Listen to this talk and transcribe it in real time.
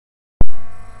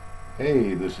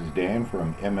Hey, this is Dan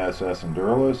from MSS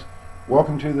Endureless.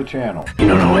 Welcome to the channel. You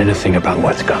don't know anything about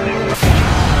what's coming.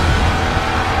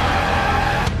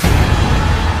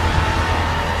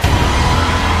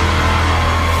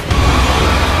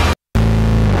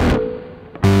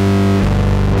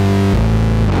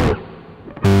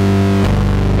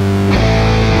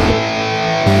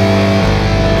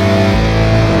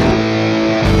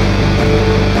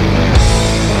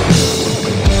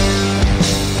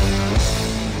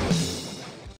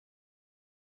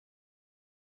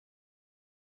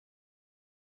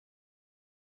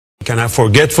 Can have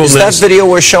forgetfulness. Is that video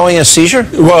we're showing a seizure?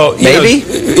 Well, maybe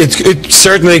it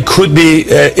certainly could be.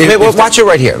 Watch it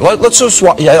right here. Let's just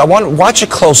watch it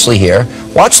closely here.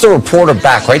 Watch the reporter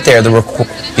back right there.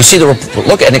 You see the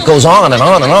look, and it goes on and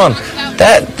on and on.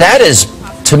 That is,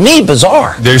 to me,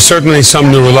 bizarre. There's certainly some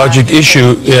neurologic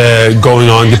issue going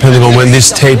on depending on when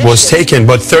this tape was taken,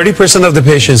 but 30% of the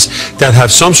patients that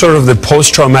have some sort of the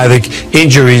post-traumatic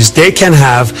injuries, they can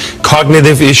have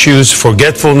cognitive issues,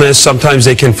 forgetfulness. Sometimes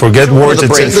they can forget words.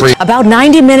 About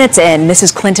 90 minutes in,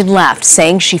 Mrs. Clinton left,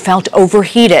 saying she felt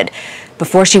overheated.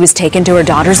 Before she was taken to her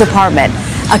daughter's apartment,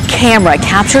 a camera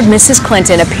captured Mrs.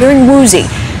 Clinton appearing woozy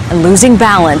and losing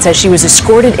balance as she was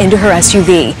escorted into her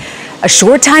SUV. A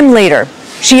short time later,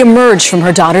 she emerged from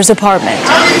her daughter's apartment.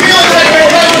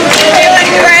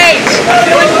 Feeling great.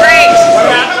 Feeling great.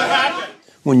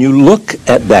 When you look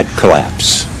at that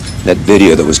collapse, that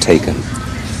video that was taken,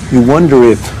 you wonder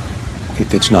if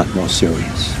it's not more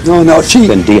serious. No,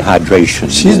 than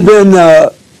dehydration. She's been,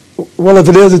 well, if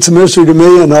it is, it's a mystery to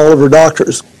me and all of her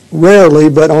doctors. Rarely,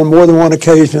 but on more than one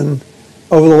occasion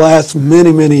over the last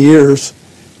many, many years,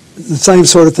 the same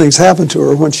sort of things happened to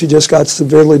her when she just got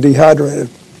severely dehydrated.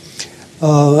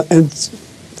 And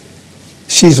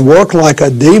she's worked like a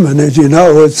demon, as you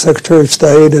know, as Secretary of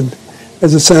State and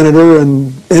as a senator,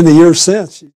 and in the years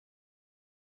since.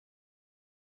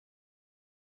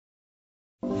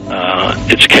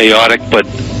 It's chaotic, but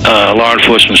law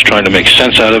enforcement's trying to make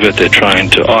sense out of it. They're trying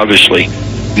to obviously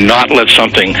not let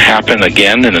something happen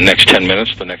again in the next 10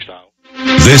 minutes, the next hour.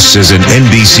 This is an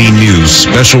NBC News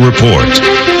special report.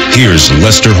 Here's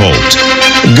Lester Holt.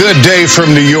 Good day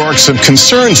from New York. Some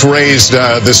concerns raised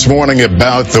this morning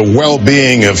about the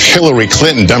well-being of Hillary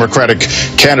Clinton, Democratic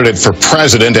candidate for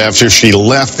president, after she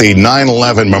left the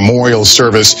 9/11 memorial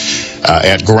service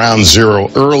at Ground Zero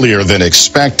earlier than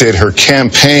expected. Her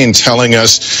campaign telling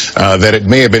us that it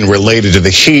may have been related to the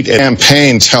heat.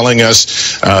 Campaign telling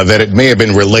us that it may have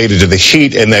been related to the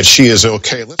heat and that she is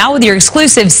okay. Now with your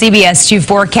exclusive CBS 2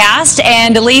 forecast,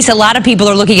 and Elise, a lot of people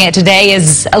are looking at today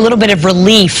as a little bit of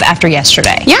relief after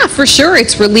yesterday. Yeah, for sure.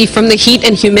 It's relief from the heat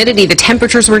and humidity. The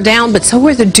temperatures were down, but so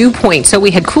were the dew points. So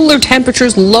we had cooler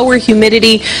temperatures, lower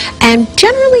humidity, and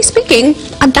generally speaking,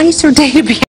 a nicer day to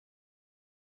be